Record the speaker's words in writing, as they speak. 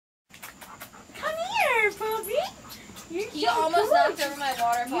He almost knocked over my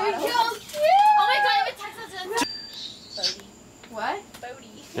water bottle. You're so cute! Oh my god, I have a text message. Bodie. What? Bodie.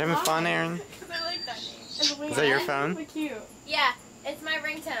 You having fun, Aaron? I like that name. Is that your phone? Really cute. Yeah, it's my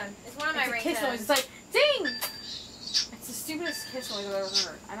ringtone. It's one of my ringtones. Kiss noise. It's like, ding! It's the stupidest kiss noise I've ever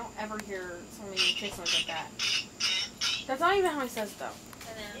heard. I don't ever hear someone make a kiss noise like that. That's not even how he says it, though.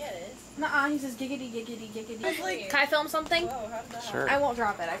 Yeah, it is. Nuh-uh, he says giggity, giggity, giggity. That's weird. Can I film something? Whoa, how did that Sure. I won't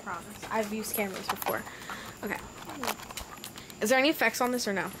drop it, I promise. I've used cameras before. Okay. Is there any effects on this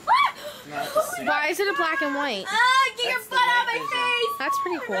or no? Why is it a black and white? Get your butt out of my face! That's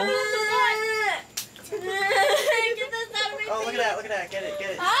pretty cool. Get this out of my Oh, look at that, Get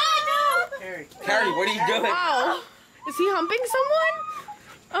it. Ah, no! Harry. Cardi, what are you doing? Wow. Is he humping someone?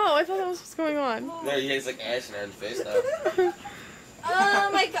 Oh, I thought that was what's going on. No, he has like ash in her face though. Oh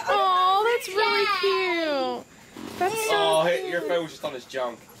my god. Oh, that's really cute. That's so Oh, cute. your phone was just on his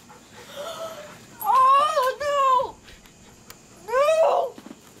junk. Oh, no! No!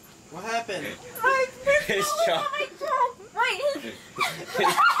 What happened? His junk. Right.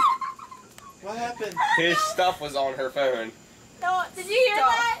 What happened? His stuff was on her phone. No, did you hear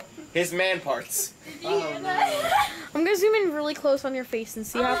that? His man parts. Did you hear that? I'm gonna zoom in really close on your face and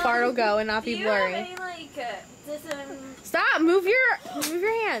see how far it'll go and not be blurry. Do you have any, like, Stop! Move your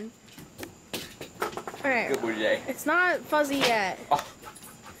hand. Alright. Good boy, Jay. It's not fuzzy yet. Oh.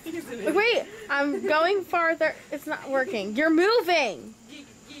 Wait, I'm going farther. It's not working. You're moving!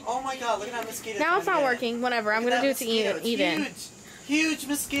 Oh my god, look at that mosquito. Now it's not working. Whatever. I'm gonna do it to Eden. Huge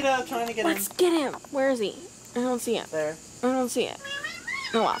mosquito trying to get Let's get him. Where is he? I don't see him. There. I don't see it.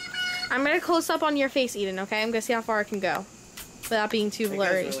 Oh well. I'm gonna close up on your face, Eden, okay? I'm gonna see how far I can go. Without being too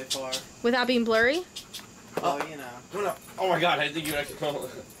blurry. It goes really far. Without being blurry? Oh, you know. Oh my god, I think you actually call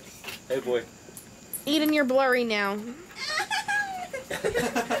it. Hey boy. Eden, you're blurry now.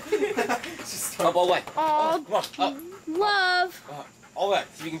 Up all the way. Oh, Come on, up. love. All the way.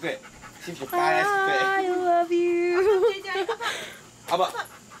 See if you can fit. See if you can fat ass I love you. can fit. Up.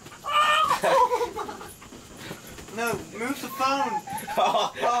 No, move the phone.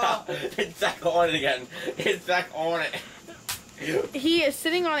 Oh, it's back on it again. It's back on it. He is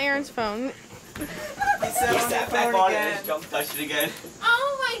sitting on Aaron's phone. He sat Back on it. His jump touched it again.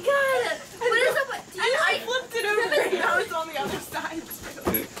 Oh my god! What is up? I flipped it over and I was on the other side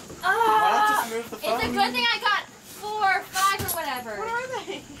too. Why not just move the phone? It's a good thing I got 4 or 5 or whatever. What are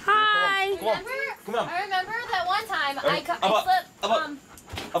they? Hi. Come on. I remember that one time I slipped. Up.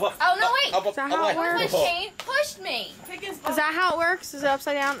 Oh no! Wait. Is that how it When works? Shane pushed me. Is that how it works? Is it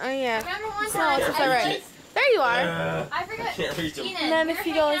upside down? Oh yeah. Remember one No, time? it's upside right. There you are. I forgot. Can't reach him. Eden, And then we if were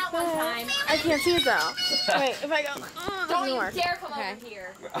you go hanging like out one that, time. I can't see it though. Wait, if I go, oh, it Don't doesn't you work. dare come Okay. over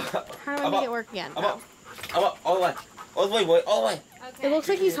here. How do I make it work again? Up. All the way. All the way, boy. All the way. Okay. It looks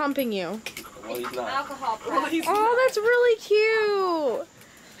like he's humping you. Well, he's not. Alcohol prep. Oh, that's really cute.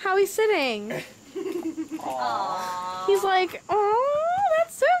 How he's sitting. Aww. He's like, oh,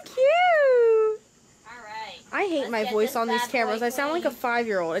 that's so cute. Alright. I hate Let's my get voice this on these bad cameras. boy I sound like a clean.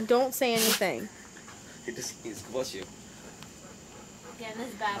 5-year-old and don't say anything. He's bless you. Get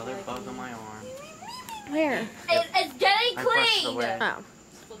this bad Another boy bug on clean. my arm. Where? It's getting I brushed clean. away. Oh. I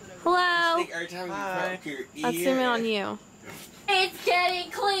Hello. think every time you crack your ear. Let's zoom in on you. It's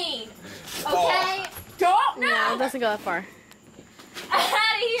getting clean. Okay? Oh. Don't. No, it No. doesn't go that far. Out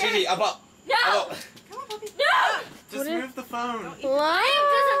of here. Gigi, up. No. Up. No. Just What move the phone. I am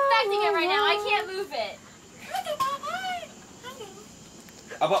disinfecting it right now. I can't move it.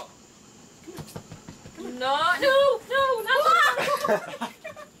 Up. No.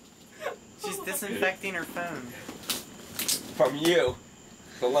 She's disinfecting her phone. From you.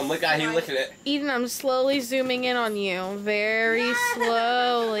 So look at how he licking it. Eden, I'm slowly zooming in on you. Very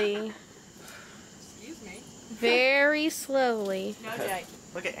slowly. Excuse me. Very slowly. No, Jay.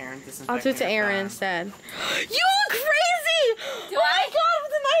 Look at Aaron disinfecting I'll do it to her Aaron phone. instead. You look crazy! Do Oh my I? god,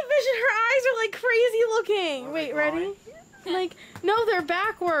 with the night vision, her eyes are like crazy looking. Are Wait, they ready? Like, no, they're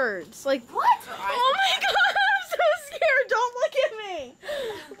backwards. Like, What? oh my god, I'm so scared. Don't look at me.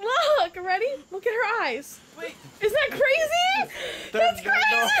 Look, ready? Look at her eyes. Wait, Isn't that crazy? They're That's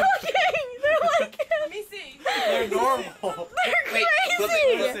crazy normal. looking. They're like, let me see. They're normal. they're Wait,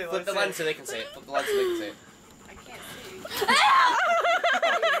 crazy. flip the lens so they can see it. Flip the lens so they can see it. I can't see.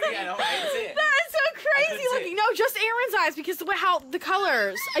 Yeah, no, I didn't see it. That is so I crazy couldn't see looking. No, just Aaron's eyes because how the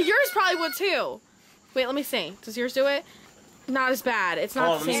colors. Yours probably would too. Wait, let me see. Does yours do it? Not as bad. It's not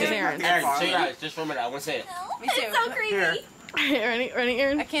Hold the on, same as let me see. Aaron's. Aaron, show your eyes just for a minute. I want to see it. Me too. It's so creepy. Here. Ready,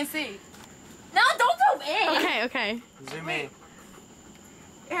 Aaron? I can't see. No, don't go in. Okay, okay. Zoom in.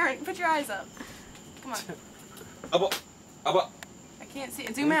 Aaron, put your eyes up. Come on. Up. I can't see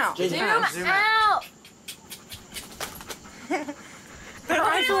it. Zoom out. Zoom Zoom out, zoom out. out. Their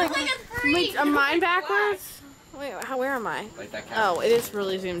eyes are like. Wait, am mine backwards? Wait, where am I? Like that cat. Oh, it is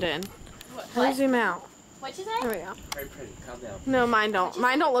really zoomed in. Let me zoom out. What'd you There say? we go. Very pretty. Calm down. No, mine don't.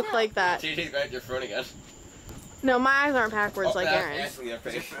 Mine don't look like that. JJ's got your phone again. No, my eyes aren't backwards like Aaron's. Ashley, your Is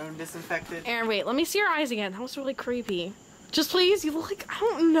your face. phone disinfected? Aaron, wait, let me see your eyes again. That was really creepy. Just please, you look like, I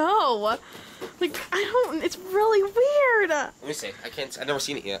don't know. Like, it's really weird. Let me see. I've never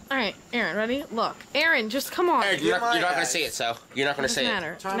seen it yet. Alright, Aaron, ready? Look. Aaron, just come on. Eric, It you're not my gonna eyes. say it, so you're not gonna doesn't say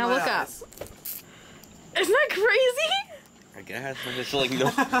matter. Try Now my look eyes. up. Isn't that crazy? it. I guess. It's like no. No,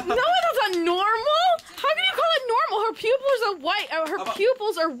 that's not normal. How can you call it normal? Her pupils are white. Her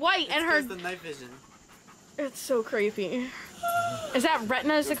pupils are white, and her. It's the night vision. It's so creepy. Is that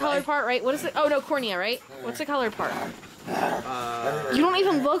retina? Is the colored part, right? What is it? Oh no, cornea, right? What's the colored part? You don't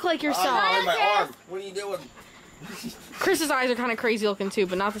even look like yourself. Oh, my arm. What are you doing? Chris's eyes are kind of crazy looking too,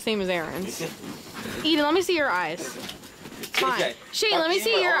 but not the same as Aaron's. Eden, let me see your eyes. Fine. Shane, let me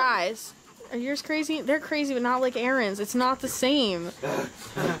see your eyes. Are yours crazy? They're crazy, but not like Aaron's. It's not the same.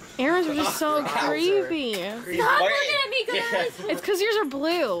 Aaron's are just so creepy. Stop looking at me, guys. It's because yours are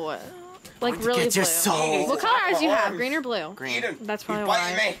blue. Like really Get your blue. soul. What color eyes do you have? Green or blue? Green. Eden. That's probably He's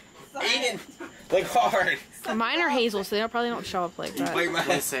biting why. me. Eden. Like hard. Mine are hazel, so they probably don't show up like that. Like Let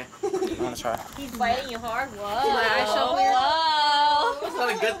me my. see. I want to try. He's biting you hard. Whoa. My eyes show weird. Whoa. That's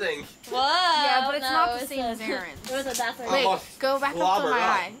not a good thing. Whoa. Yeah, but it's No, not the it's same a- as Aaron's. It was a that's Wait, go back up to Slobber my up.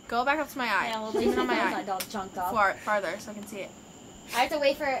 eye. Go back up to my eye. Yeah, well, Zoom in on my my eye. dog junked up. Farther, so I can see it. I have to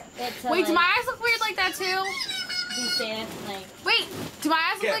wait for it to Wait, do like, my eyes look weird like that too? be standing, like, Wait, do my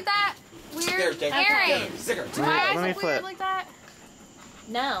eyes look Yeah. like that? Sticker, Weird? Jake. Aaron, Sticker. do my eyes Let me look weird flip. like that?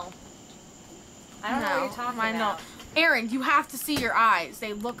 no. I don't know what you're talking mine about. don't. Aaron, you have to see your eyes.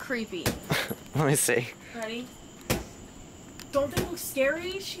 They look creepy. Let me see. Ready? Don't they look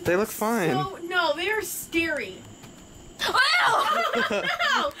scary? They look fine. No, they are scary. Oh,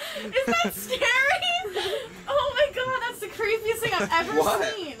 no! Is that scary? Oh my god, that's the creepiest thing I've ever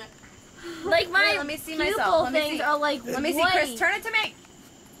What? seen. Like my Wait, let me see pupil myself. Let me things see. are like Let me see, white. Chris. Turn it to me.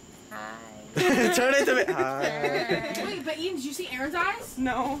 Hi. Turn it to me. Hi. Wait, but Ian, did you see Aaron's eyes?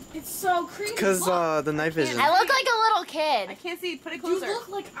 No. It's so creepy. Because Look. the night vision. I look like a little I kid. can't see. Put it You closer. look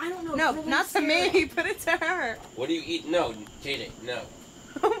like, I don't know. No, really not to scary. me. Put it to her. What do you eat? No, JJ, no.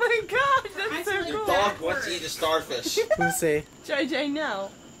 Oh my gosh, that's I so feel like cool. Dog wants to eat a starfish. Let me see. JJ, no.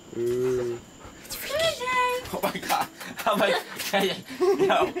 Ooh. Oh my god. I'm like,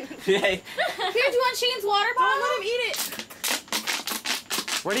 no. Hey. Here, do you want Shane's water Don't bottle? let him eat it.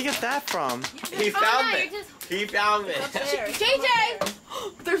 Where'd you get that from? He found no, it. you're just- He found it. Upstairs.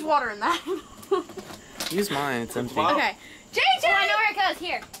 JJ! There's water in that. Use mine. It's empty. Mom. Okay. Oh, I know JJ! where it goes.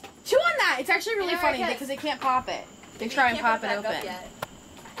 Here. Chew on that. It's actually really I know funny where it because they can't pop it. They try and pop it open.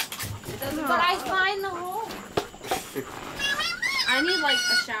 But I find the hole. I need like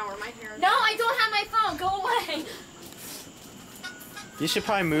a shower. My hair. No, I don't have my phone. Go away. You should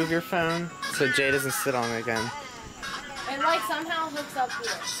probably move your phone so Jay doesn't sit on it again. It like somehow hooks up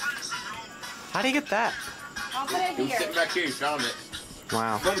here. How do you get that? I'll put it He was here. sitting back here. He found it.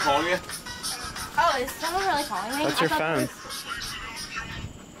 Wow. Someone calling you? Oh, is someone really calling me? That's I your thought phone. it was-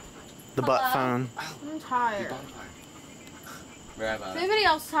 The butt Hello? phone. I'm tired. Where Is anybody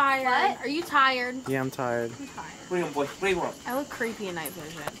else tired? What? Are you tired? Yeah, I'm tired. I'm tired. What do you want, boy? What do you want? I look creepy in night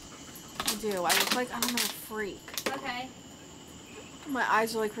vision. I do. I look like, I don't know, a freak. Okay. My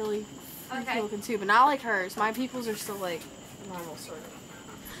eyes are like really freaky Okay. looking too, but not like hers. My pupils are still like normal sort of.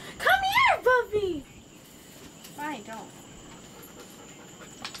 Come here, puppy! Fine, don't.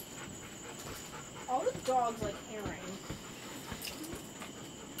 All the dogs like Aaron.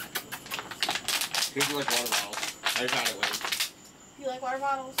 Here's like water bottles. I found it later. You like water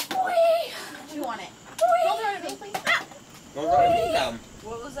bottles? Wait. You want it? Don't throw it at me, please. Ah! Don't let me eat them.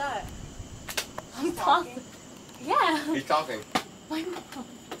 What was that? I'm talking. Yeah. He's talking. My mom.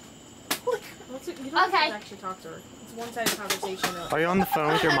 You don't Okay. have to actually talk to her. It's a one-sided conversation. Are you on the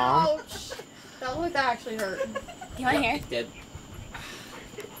phone with your mom? Ouch. That looked like that actually hurt. You want to hear? Dead.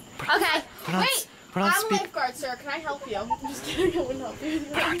 Okay. Put on, Wait. put on I'm a speaker. lifeguard, sir. Can I help you? I'm just kidding. I wouldn't help you.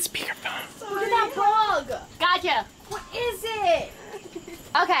 Put on speakerphone. Look at that bug. Gotcha. What is it?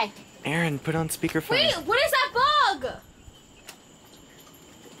 Okay. Aaron, put on speakerphone. Wait, what is that bug? What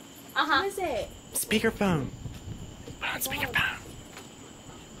Uh-huh. is it? Speakerphone. Put on speakerphone.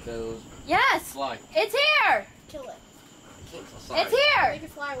 Go Yes. fly. It's here. Kill it. It's here. Make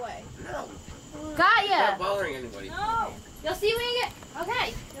it fly away. No. Got Not ya. bothering anybody. No. You'll see when you get.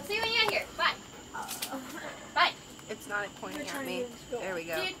 Okay. You'll see when you get here. Bye. Bye. It's not pointing at me. There we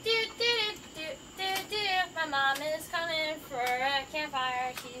go. My mom is coming for a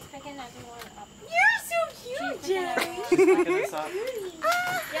campfire. She's picking everyone up. You're so cute, Jay. Picking this up.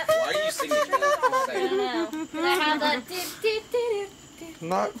 Yep. Why are you singing? I don't know. And I have the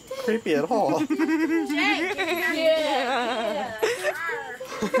Not creepy at all. Yeah.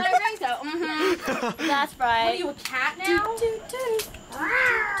 That's my ringtone. That's right. What are you, a cat now?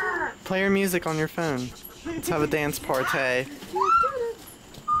 Play your music on your phone. Let's have a dance party.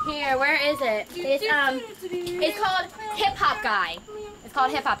 Here, where is it? It's called Hip Hop Guy. It's called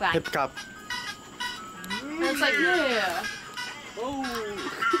Hip Hop Guy. Hip hop. And it's like, yeah.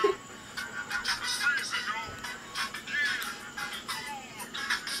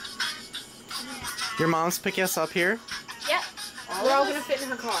 Your mom's picking us up here? Yep. We're all gonna fit in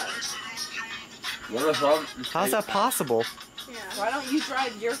her car. How's that possible? Yeah. Why don't you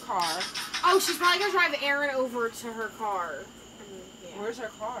drive your car? Oh, she's probably gonna drive Aaron over to her car. Yeah. Where's her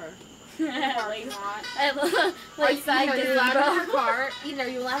car? Parking lot. Like side Either you let her in her gazebo. car. Either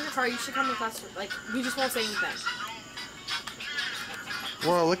you let her in her car. You should come with us. Like we just won't say anything.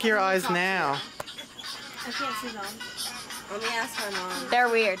 Whoa, look at your eyes now. I can't see them. Let me ask my mom. They're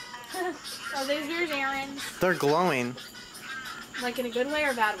weird. Are these yours, Aaron's? They're glowing. Like in a good way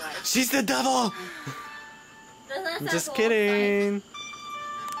or a bad way? She's the devil! Doesn't that I'm sound just cool? kidding.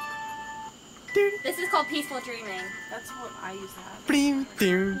 This is called peaceful dreaming. That's what I used to have. Ding,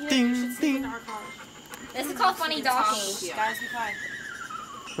 ding, You ding, should sleep in ding. our car. This is called funny talking. Guys, be quiet.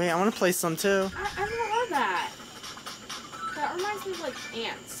 Wait, I want to play some too. I've never heard that. That reminds me of like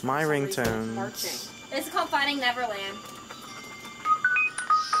ants. My for some reason, ringtones. Marching. This is called Finding Neverland.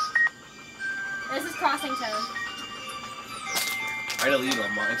 This is Crossing Tone. I deleted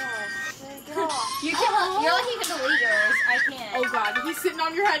on mine. You can. You're lucky you can delete yours. I can't. Oh God, he's sitting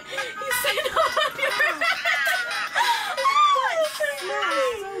on your head. He's sitting on your head.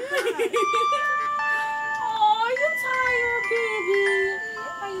 Oh, you're tired, baby.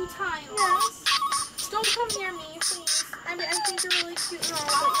 Are you tired? Yes. Don't come near me, please. I think you're really cute and all,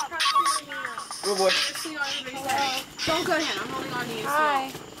 but you're practically me now. Good boy. See on your face. Don't go ahead. I'm holding on to you.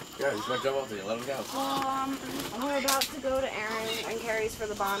 Hi. Yeah, he's gonna jump off there. Let him go. Well, we're about to go to Aaron and Carrie's for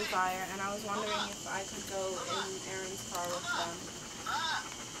the bonfire, and I was wondering if I could go in Aaron's car with them.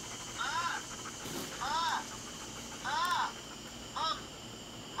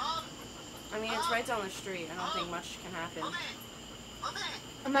 I mean, it's right down the street. I don't think much can happen.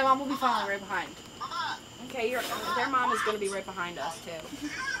 And my mom will be following right behind. Okay, their mom is going to be right behind us, too.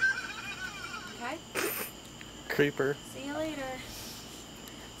 Okay? Creeper. See you later.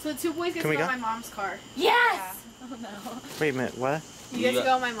 So the two boys get Can to we go go? in my mom's car. Yes. Oh no. Wait a minute, what? You get to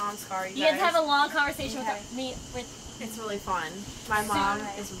go in my mom's car. You guys have a long conversation Okay. with me with It's really fun. My mom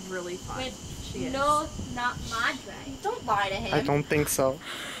is really fun. with She is. no, not Madre. Don't lie to him. I don't think so.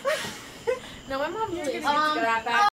 No, my mom really is. Um, that bad.